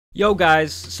Yo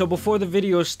guys, so before the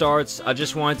video starts, I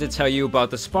just wanted to tell you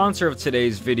about the sponsor of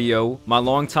today's video, my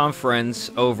longtime friends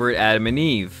over at Adam and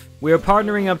Eve. We are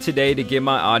partnering up today to give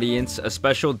my audience a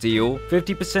special deal,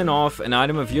 50% off an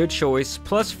item of your choice,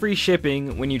 plus free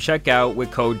shipping when you check out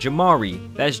with code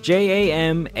JAMARI. That's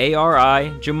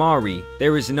J-A-M-A-R-I, JAMARI.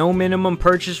 There is no minimum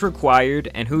purchase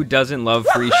required, and who doesn't love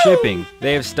free shipping?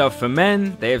 They have stuff for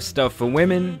men, they have stuff for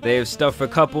women, they have stuff for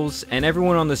couples, and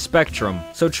everyone on the spectrum.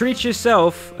 So treat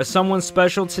yourself as someone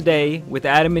special today with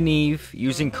Adam and Eve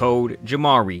using code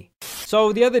JAMARI.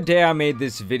 So the other day I made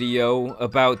this video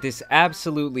about this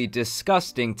absolutely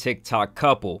disgusting TikTok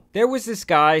couple. There was this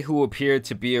guy who appeared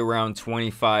to be around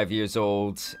 25 years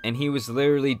old, and he was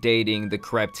literally dating the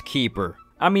Crypt Keeper.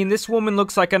 I mean, this woman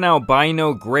looks like an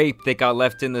albino grape that got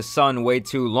left in the sun way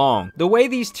too long. The way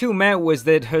these two met was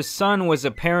that her son was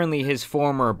apparently his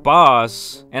former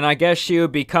boss, and I guess she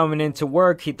would be coming into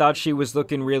work. He thought she was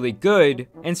looking really good,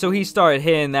 and so he started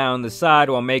hitting that on the side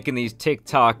while making these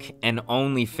TikTok and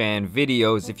OnlyFans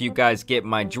videos, if you guys get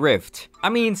my drift. I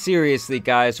mean, seriously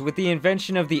guys, with the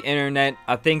invention of the internet,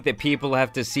 I think that people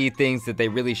have to see things that they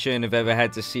really shouldn't have ever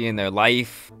had to see in their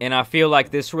life, and I feel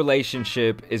like this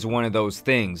relationship is one of those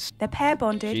things. They're pair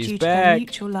bonded due to their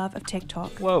mutual love of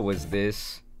TikTok. What was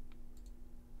this?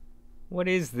 What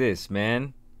is this,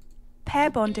 man? Pair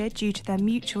bonded due to their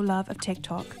mutual love of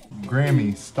TikTok.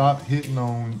 Grammy, stop hitting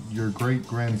on your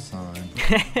great-grandson.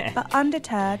 But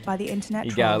undeterred by the internet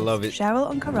You trolls, gotta love it. Cheryl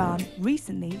and Karan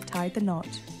recently tied the knot.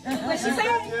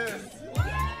 Yes.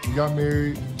 We got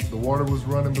married, the water was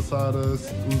running beside us,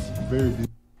 it was very beautiful.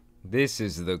 This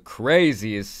is the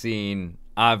craziest scene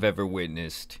I've ever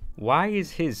witnessed. Why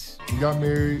is his We got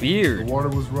married, beard the water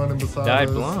was running beside dyed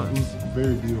us, blonde? it was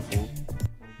very beautiful.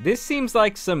 This seems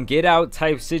like some Get Out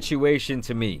type situation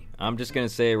to me. I'm just gonna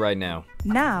say it right now.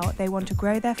 Now they want to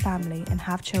grow their family and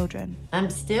have children. I'm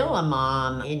still a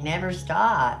mom. It never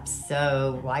stops.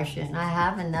 So why shouldn't I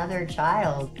have another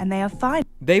child? And they are fine.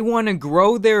 They want to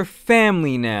grow their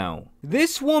family now.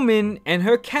 This woman and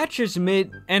her catcher's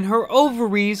mitt and her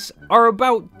ovaries are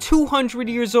about 200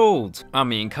 years old. I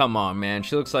mean, come on, man.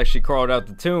 She looks like she crawled out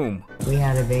the tomb. We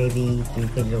had a baby. Do you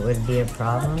think it would be a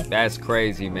problem? That's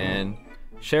crazy, man.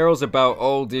 Cheryl's about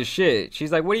old as shit.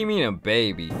 She's like, what do you mean a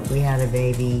baby? We had a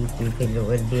baby. Do you think it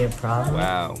would be a problem?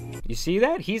 Wow. You see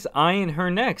that? He's eyeing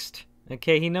her next.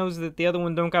 Okay, he knows that the other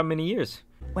one don't got many years.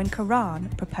 When Karan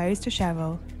proposed to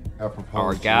Cheryl, I proposed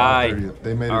Our July guy. 30th.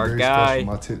 They made it Our very guy. special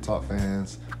for my TikTok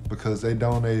fans because they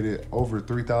donated over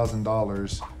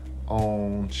 $3,000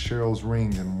 on Cheryl's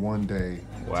ring in one day.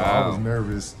 So I was Wow.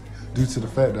 nervous due to the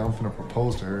fact that I'm finna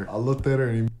propose to her. I looked at her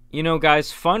and You know,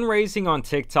 guys, fundraising on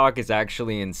TikTok is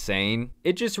actually insane.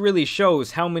 It just really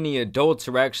shows how many adults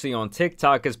are actually on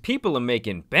TikTok, as people are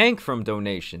making bank from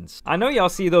donations. I know y'all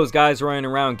see those guys running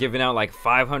around giving out like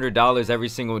 $500 every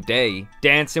single day,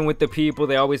 dancing with the people.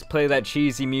 They always play that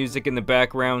cheesy music in the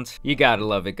background. You gotta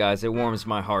love it, guys. It warms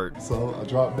my heart. so I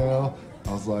dropped down.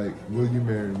 I was like, will you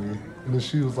marry me? And then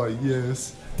she was like,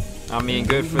 yes. I mean,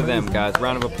 good for them, guys.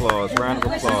 Round of applause. Round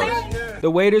of applause. The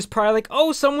waiter's probably like,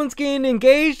 oh, someone's getting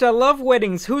engaged. I love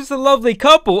weddings. Who's the lovely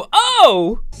couple?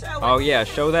 Oh! Oh, yeah,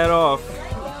 show that off.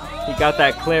 He got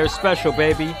that Claire special,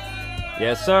 baby.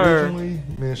 Yes, sir. Originally,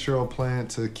 me and Cheryl planned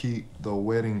to keep the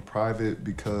wedding private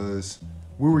because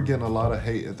we were getting a lot of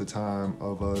hate at the time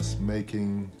of us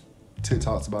making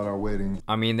TikToks about our wedding.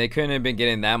 I mean, they couldn't have been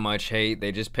getting that much hate.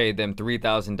 They just paid them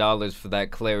 $3,000 for that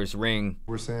Claire's ring.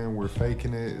 We're saying we're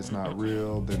faking it, it's not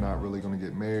real, they're not really gonna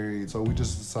get married. So we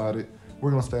just decided we're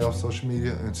gonna stay off social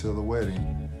media until the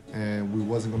wedding. And we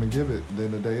wasn't gonna give it.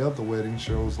 Then the day of the wedding,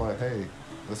 Cheryl was like, hey,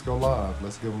 let's go live,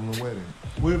 let's give them the wedding.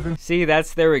 We've been See,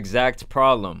 that's their exact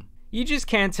problem. You just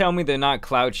can't tell me they're not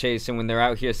clout chasing when they're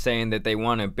out here saying that they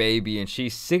want a baby and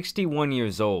she's 61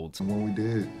 years old. and when we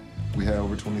did, we had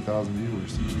over 20,000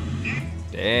 viewers.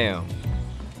 Damn.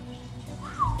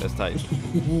 That's tight.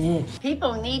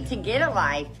 People need to get a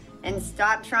life and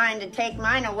stop trying to take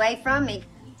mine away from me.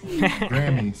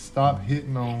 Grammy, stop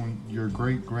hitting on your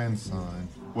great-grandson.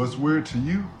 What's weird to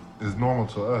you is normal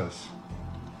to us.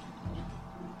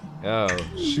 Oh.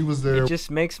 She was there. It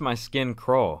just makes my skin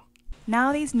crawl.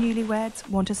 now these newlyweds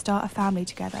want to start a family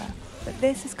together, but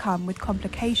this has come with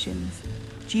complications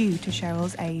due to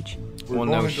Cheryl's age. We're Well,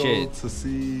 going no to go shit. to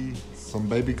see some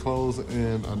baby clothes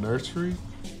in a nursery.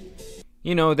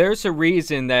 You know, there's a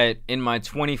reason that in my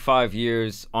 25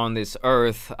 years on this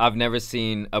earth, I've never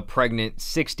seen a pregnant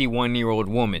 61-year-old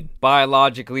woman.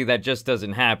 Biologically, that just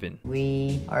doesn't happen.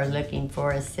 We are looking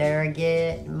for a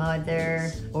surrogate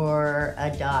mother or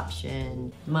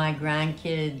adoption. My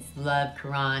grandkids love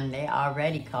Karan. They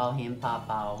already call him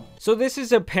Papa. So this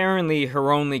is apparently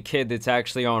her only kid that's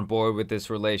actually on board with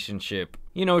this relationship.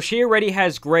 You know, she already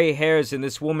has gray hairs and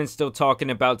this woman's still talking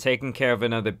about taking care of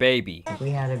another baby. If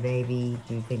we had a baby,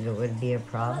 do you think it would be a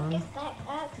problem?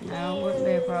 No, it wouldn't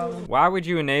be a problem. Why would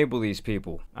you enable these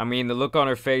people? I mean, the look on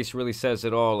her face really says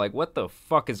it all. Like, what the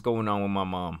fuck is going on with my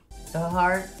mom? The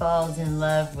heart falls in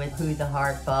love with who the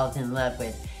heart falls in love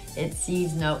with. It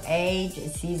sees no age,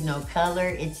 it sees no color,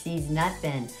 it sees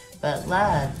nothing but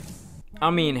love. I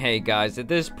mean, hey guys, at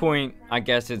this point, I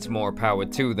guess it's more power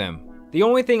to them. The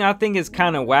only thing I think is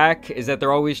kind of whack is that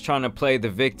they're always trying to play the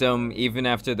victim even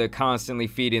after they're constantly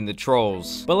feeding the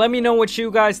trolls. But let me know what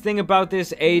you guys think about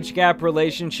this age gap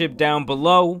relationship down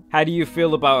below. How do you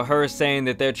feel about her saying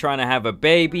that they're trying to have a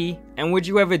baby? And would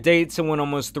you ever date someone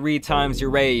almost 3 times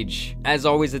your age? As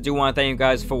always, I do want to thank you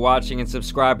guys for watching and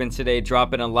subscribing today,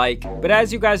 dropping a like. But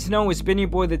as you guys know, it's been your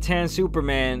boy the Tan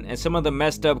Superman, and some of the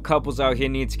messed up couples out here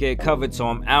need to get covered, so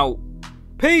I'm out.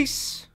 Peace!